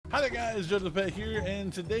Hi there guys, Joe the Pet here,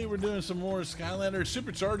 and today we're doing some more Skylanders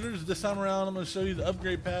Superchargers. This time around I'm going to show you the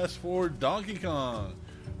upgrade pass for Donkey Kong.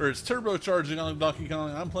 Or it's turbocharging on Donkey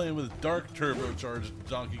Kong. I'm playing with dark turbocharged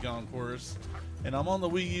Donkey Kong, of course. And I'm on the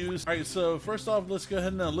Wii U. Alright, so first off, let's go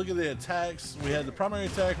ahead and look at the attacks. We had the primary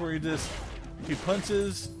attack where he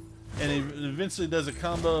punches, and he eventually does a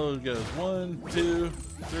combo. It goes 1, 2,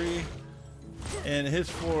 3, and it hits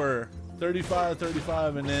for 35,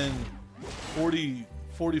 35, and then 40,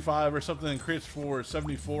 45 or something, and crits for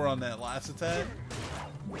 74 on that last attack.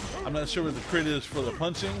 I'm not sure what the crit is for the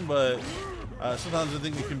punching, but sometimes I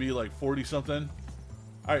think it can be like 40 something.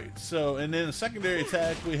 Alright, so, and then the secondary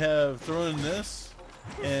attack, we have throwing this,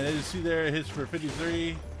 and as you see there, it hits for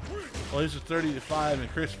 53, well, it hits for 35,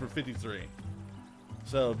 and crits for 53.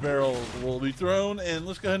 So, barrel will be thrown, and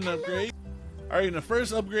let's go ahead and upgrade. Alright, and the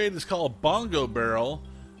first upgrade is called Bongo Barrel.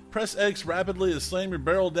 Press X rapidly to slam your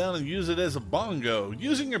barrel down and use it as a bongo,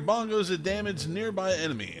 using your bongos to damage nearby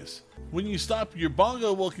enemies. When you stop, your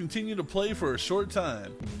bongo will continue to play for a short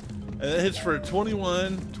time. That hits for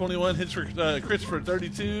 21, 21 hits for crits for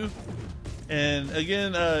 32, and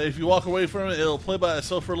again, if you walk away from it, it'll play by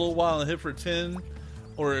itself for a little while and hit for 10,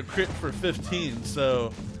 or a crit for 15,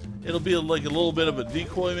 so it'll be like a little bit of a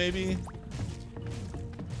decoy maybe.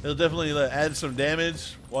 It'll definitely add some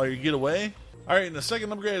damage while you get away. Alright, and the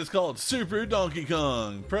second upgrade is called Super Donkey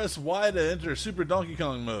Kong. Press Y to enter Super Donkey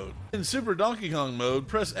Kong mode. In Super Donkey Kong mode,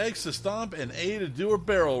 press X to stomp and A to do a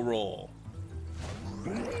barrel roll.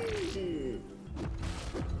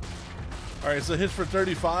 Alright, so it hits for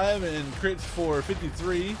 35 and crits for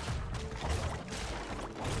 53.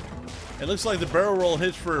 It looks like the barrel roll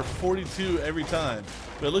hits for 42 every time,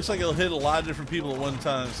 but it looks like it'll hit a lot of different people at one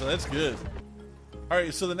time, so that's good.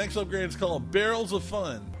 Alright, so the next upgrade is called Barrels of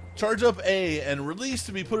Fun. Charge up A and release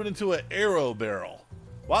to be put into an arrow barrel.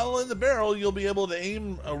 While in the barrel, you'll be able to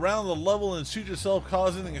aim around the level and shoot yourself,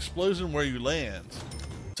 causing an explosion where you land.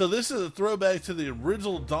 So this is a throwback to the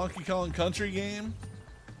original Donkey Kong Country game.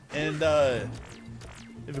 And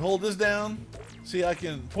if you hold this down, see, I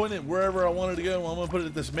can point it wherever I want it to go. I'm going to put it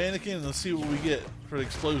at this mannequin and let's see what we get for the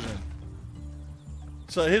explosion.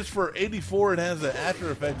 So it hits for 84 and has the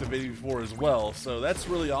after effect of 84 as well. So that's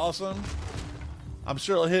really awesome. I'm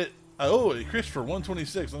sure it'll hit, oh, it crits for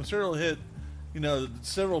 126. I'm sure it'll hit, you know,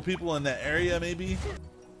 several people in that area maybe.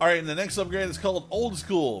 Alright, and the next upgrade is called Old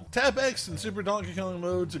School. Tap X in Super Donkey Kong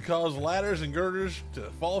mode to cause ladders and girders to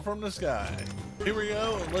fall from the sky. Here we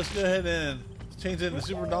go. Let's go ahead and change it into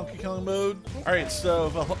Super Donkey Kong mode. Alright, so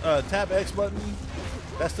if I tap X button,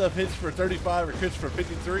 that stuff hits for 35 or crits for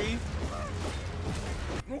 53.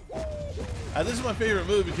 This is my favorite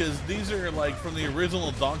move because these are like from the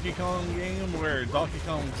original Donkey Kong game where Donkey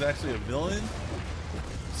Kong is actually a villain.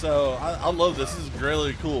 So I love this. This is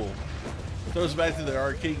really cool. Throws back to the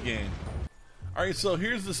arcade game. Alright, so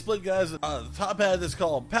here's the split, guys. The top hat is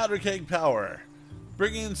called Powder Keg Power.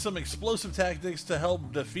 Bring in some explosive tactics to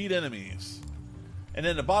help defeat enemies. And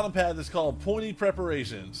then the bottom path is called Pointy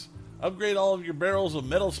Preparations. Upgrade all of your barrels with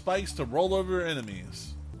metal spikes to roll over enemies.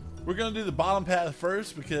 We're going to do the bottom path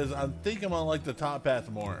first because I think I'm going to like the top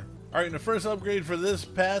path more. Alright, and the first upgrade for this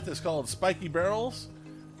path is called Spiky Barrels.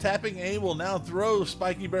 Tapping A will now throw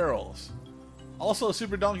spiky barrels. Also,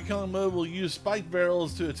 Super Donkey Kong mode will use spiked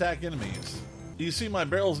barrels to attack enemies. You see my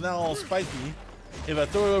barrel's now all spiky. If I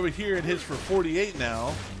throw it over here, it hits for 48 now.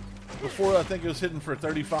 Before, I think it was hitting for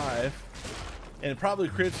 35. And it probably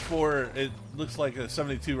crits for, it looks like a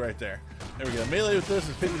 72 right there. There we go. Melee with this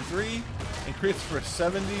is 53. And crits for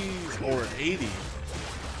 70 or 80.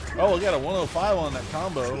 Oh, we got a 105 on that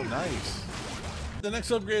combo. Nice. The next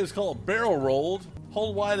upgrade is called Barrel Rolled.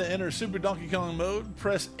 Hold Y to enter Super Donkey Kong mode.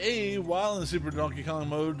 Press A while in Super Donkey Kong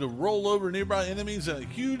mode to roll over nearby enemies in a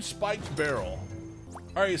huge spiked barrel.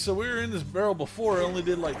 Alright, so we were in this barrel before. It only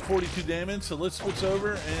did like 42 damage. So let's switch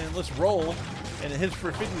over and let's roll. And it hits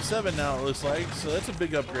for 57 now, it looks like. So that's a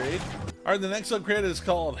big upgrade. Alright, the next upgrade is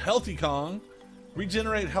called Healthy Kong.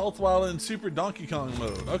 Regenerate health while in Super Donkey Kong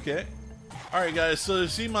mode. Okay. Alright guys, so you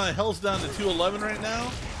see my health's down to 211 right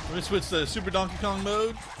now. Let me switch to Super Donkey Kong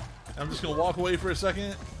mode. I'm just going to walk away for a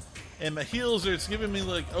second. And my heals, it's giving me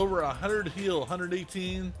like over 100 heal,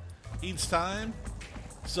 118 each time.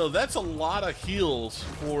 So that's a lot of heals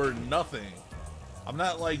for nothing. I'm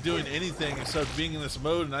not like doing anything except being in this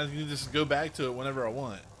mode, and I can just go back to it whenever I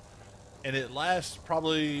want. And it lasts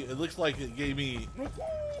probably, it looks like it gave me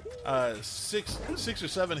six or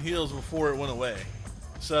 7 heals before it went away.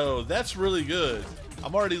 So that's really good.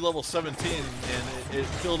 I'm already level 17 and it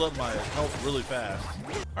filled up my health really fast.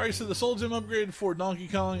 Alright, so the Soul Gem upgrade for Donkey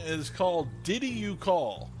Kong is called Diddy You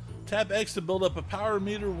Call. Tap X to build up a power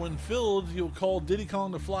meter. When filled, you'll call Diddy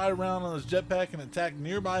Kong to fly around on his jetpack and attack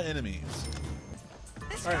nearby enemies.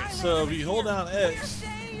 Alright, so if you hold down X,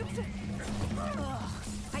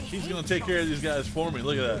 he's going to take care of these guys for me.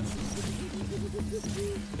 Look at that.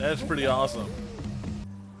 That's pretty awesome.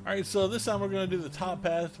 Alright, so this time we're going to do the top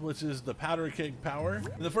path, which is the powder keg power.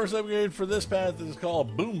 And the first upgrade for this path is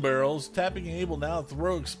called Boom Barrels. Tapping and able now to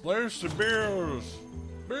throw explosive barrels.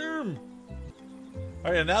 Boom!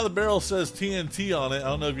 Alright, now the barrel says TNT on it. I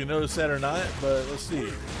don't know if you noticed that or not, but let's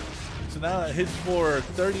see. So now it hits for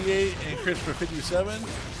 38 and crits for 57.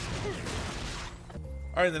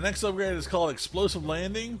 Alright, the next upgrade is called Explosive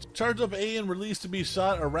Landing. Charge up A and release to be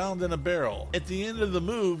shot around in a barrel. At the end of the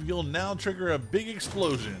move, you'll now trigger a big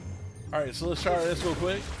explosion. Alright, so let's try this real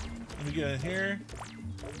quick. Let me get in here.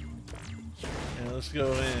 And let's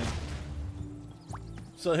go in.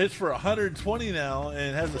 So it hits for 120 now,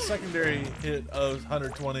 and has a secondary hit of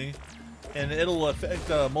 120. And it'll affect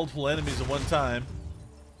multiple enemies at one time.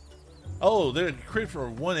 Oh, they crit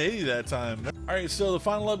for 180 that time. Alright, so the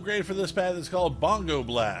final upgrade for this path is called Bongo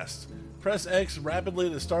Blast. Press X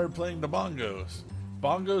rapidly to start playing the bongos.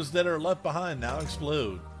 Bongos that are left behind now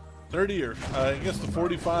explode. 30 or I guess the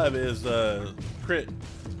 45 is crit.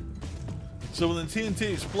 So when the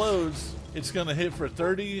TNT explodes, it's going to hit for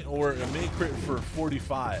 30 or it may crit for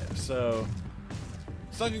 45. So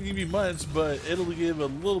it's not going to give you much, but it'll give a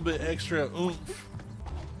little bit extra oomph.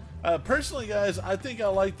 Personally, guys, I think I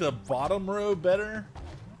like the bottom row better,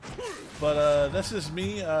 but that's just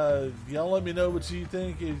me. Y'all let me know what you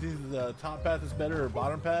think. If you think the top path is better or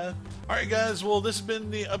bottom path. Alright guys, well this has been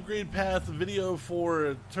the upgrade path video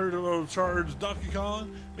for turbocharged Donkey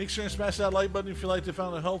Kong. Make sure and smash that like button if you liked it,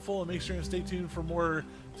 found it helpful, and make sure and stay tuned for more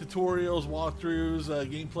tutorials, walkthroughs,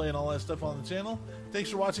 gameplay, and all that stuff on the channel. Thanks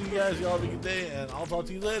for watching, you guys. Y'all have a good day, and I'll talk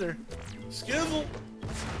to you later. Skizzle!